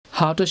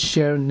How to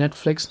share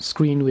Netflix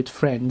screen with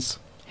friends.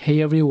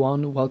 Hey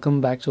everyone,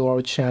 welcome back to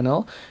our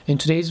channel. In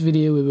today's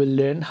video we will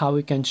learn how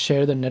we can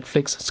share the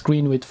Netflix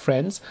screen with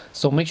friends,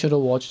 so make sure to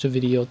watch the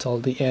video till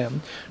the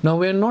end. Now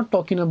we are not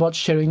talking about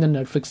sharing the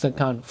Netflix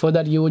account. For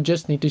that you would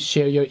just need to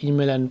share your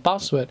email and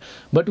password,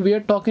 but we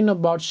are talking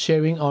about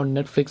sharing our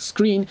Netflix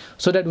screen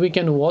so that we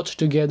can watch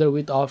together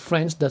with our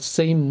friends the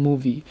same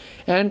movie.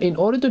 And in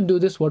order to do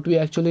this, what we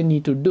actually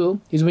need to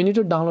do is we need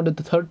to download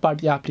the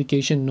third-party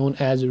application known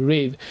as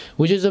Rave,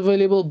 which is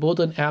available both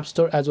on App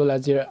Store as well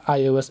as your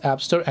iOS App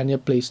Store and your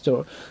Play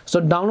Store. So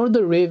download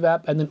the Rave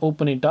app and then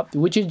open it up,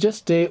 which is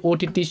just a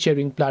OTT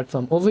sharing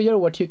platform. Over here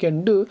what you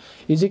can do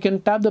is you can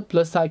tap the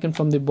plus icon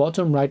from the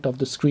bottom right of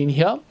the screen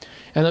here,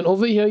 and then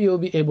over here you'll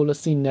be able to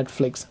see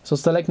Netflix. So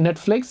select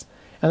Netflix,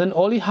 and then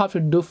all you have to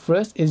do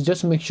first is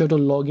just make sure to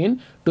log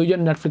in to your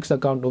Netflix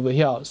account over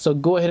here. So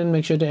go ahead and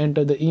make sure to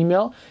enter the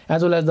email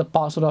as well as the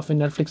password of your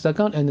Netflix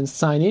account and then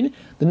sign in.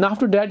 Then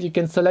after that you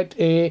can select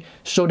a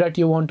show that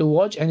you want to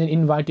watch and then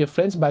invite your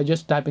friends by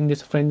just tapping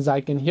this friends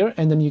icon here,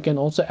 and then you can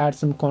also add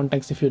some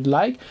contacts if you'd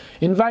like,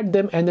 invite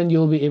them, and then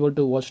you'll be able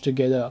to watch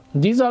together.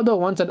 These are the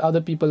ones that other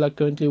people are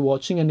currently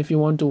watching, and if you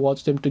want to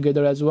watch them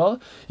together as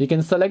well, you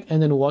can select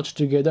and then watch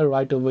together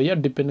right over here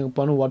depending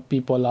upon what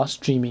people are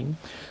streaming.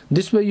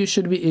 This way you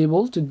should be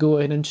able to go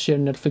ahead and share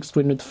Netflix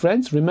screen with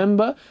friends.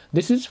 Remember,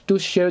 this is to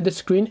share the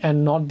screen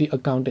and not the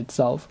account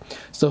itself.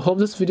 So hope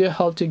this video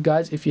helped you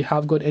guys. If you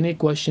have got any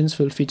questions,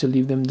 feel free to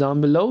leave them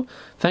down below.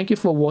 Thank you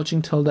for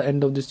watching till the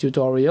end of this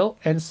tutorial,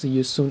 and see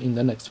you soon in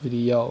the next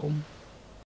video.